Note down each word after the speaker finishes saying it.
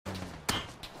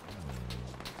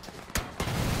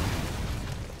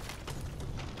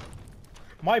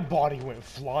My body went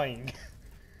flying.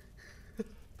 It's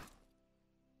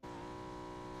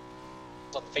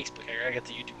on Facebook. I gotta get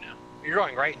to YouTube now. You're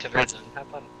going right into the red zone. Have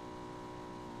fun.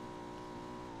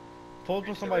 Pull up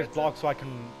on somebody's block so I can.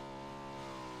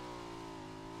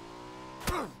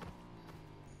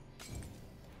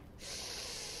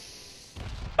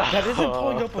 That isn't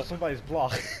pulling up on somebody's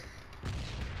block. It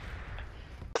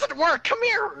doesn't work. Come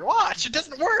here. Watch. It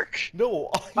doesn't work.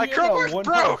 No, my crowbar's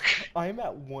broke. I am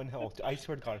at 1 health. I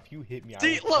swear to God, if you hit me,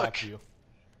 See, I will slap you.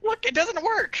 Look, it doesn't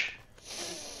work.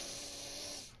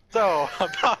 So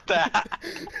about that.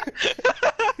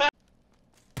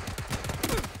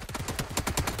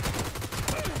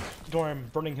 Don't worry, I'm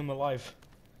burning him alive.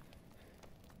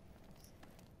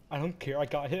 I don't care. I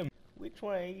got him. Which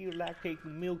one are you lactating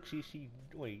milk, sissy?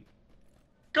 Wait.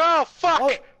 Go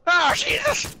fuck! Oh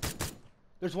Jesus!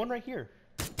 There's one right here.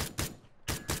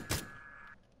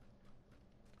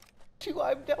 Two,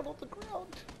 I'm down on the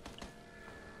ground.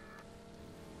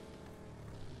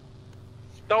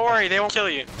 Don't worry, they won't kill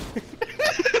you.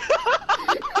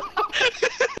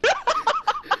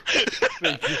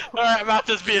 Thank you. Alright, I'm out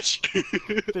this bitch.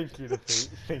 Thank you, Defeat.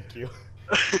 Thank you.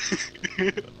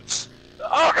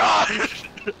 Oh god!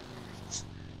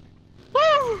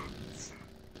 Woo!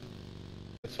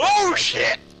 Oh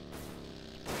shit!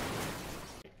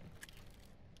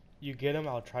 You get him,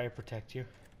 I'll try to protect you.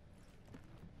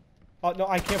 Oh no,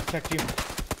 I can't protect you.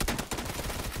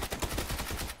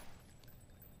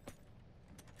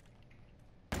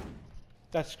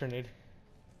 That's grenade.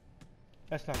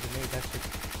 That's not grenade, that's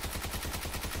just...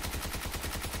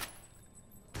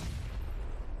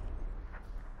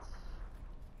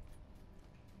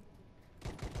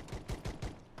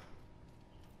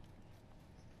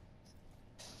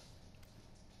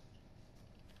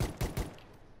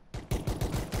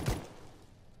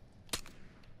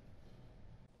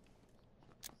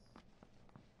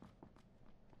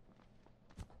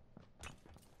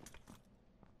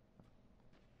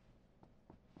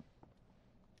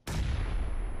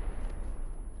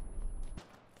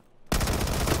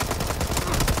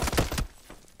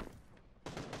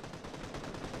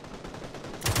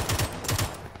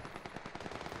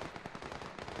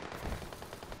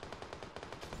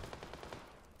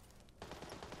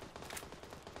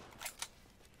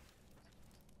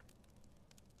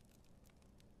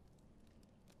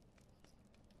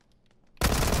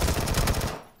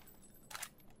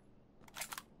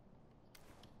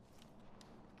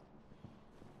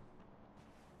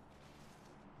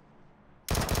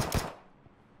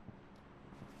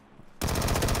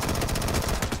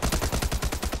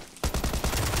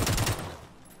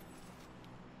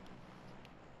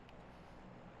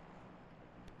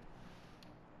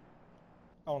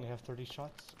 I only have 30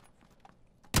 shots.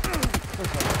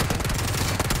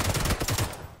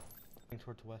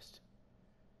 Towards west.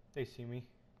 They see me.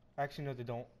 Actually, no, they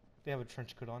don't. They have a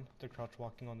trench coat on. They're crouch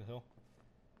walking on the hill.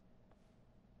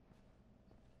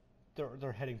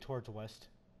 They're heading towards west.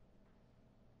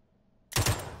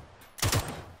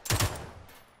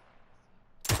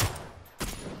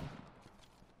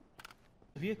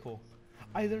 The vehicle.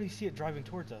 I literally see it driving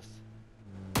towards us.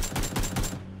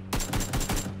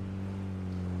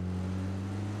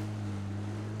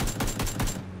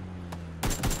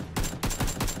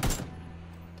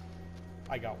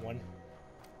 I got one.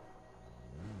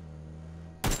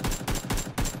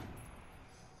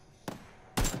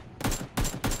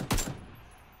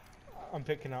 I'm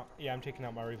taking out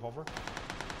my revolver.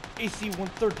 AC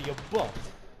 130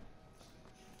 above.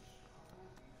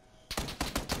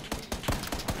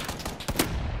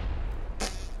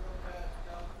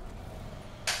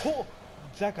 Oh,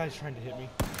 that guy's trying to hit me.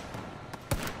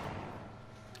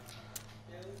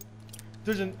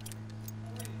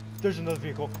 There's another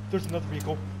vehicle. There's another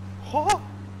vehicle. Huh?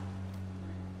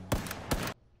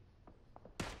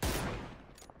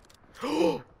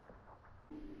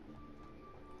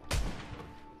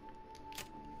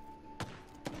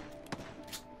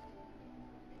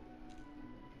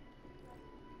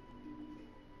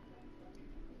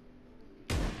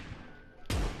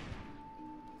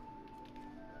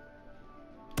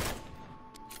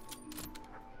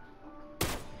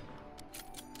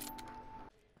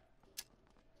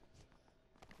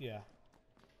 Yeah.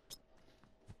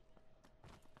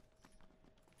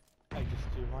 I just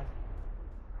threw mine.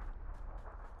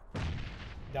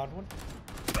 Down one.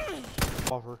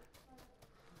 Over.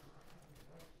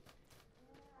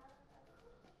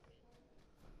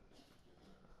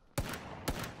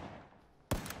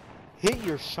 Hit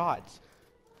your shots.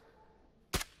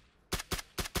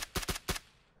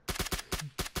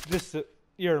 This is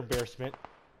your embarrassment.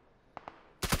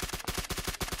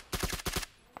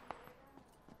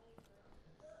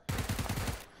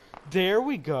 There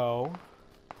we go.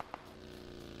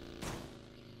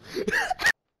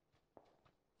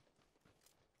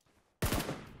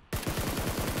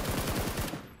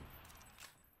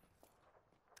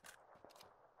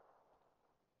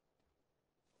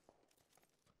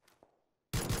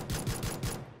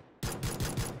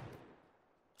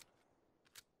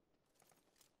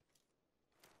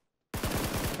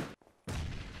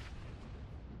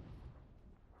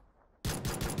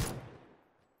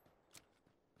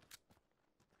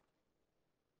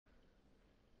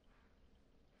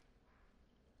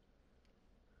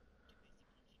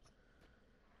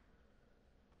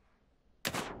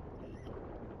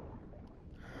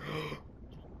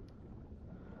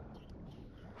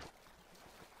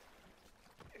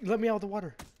 Let me out of the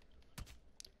water.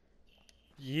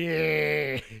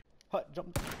 Yeah. Hut,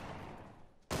 jump.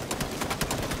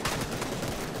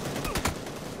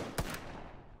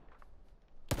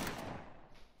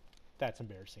 That's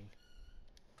embarrassing.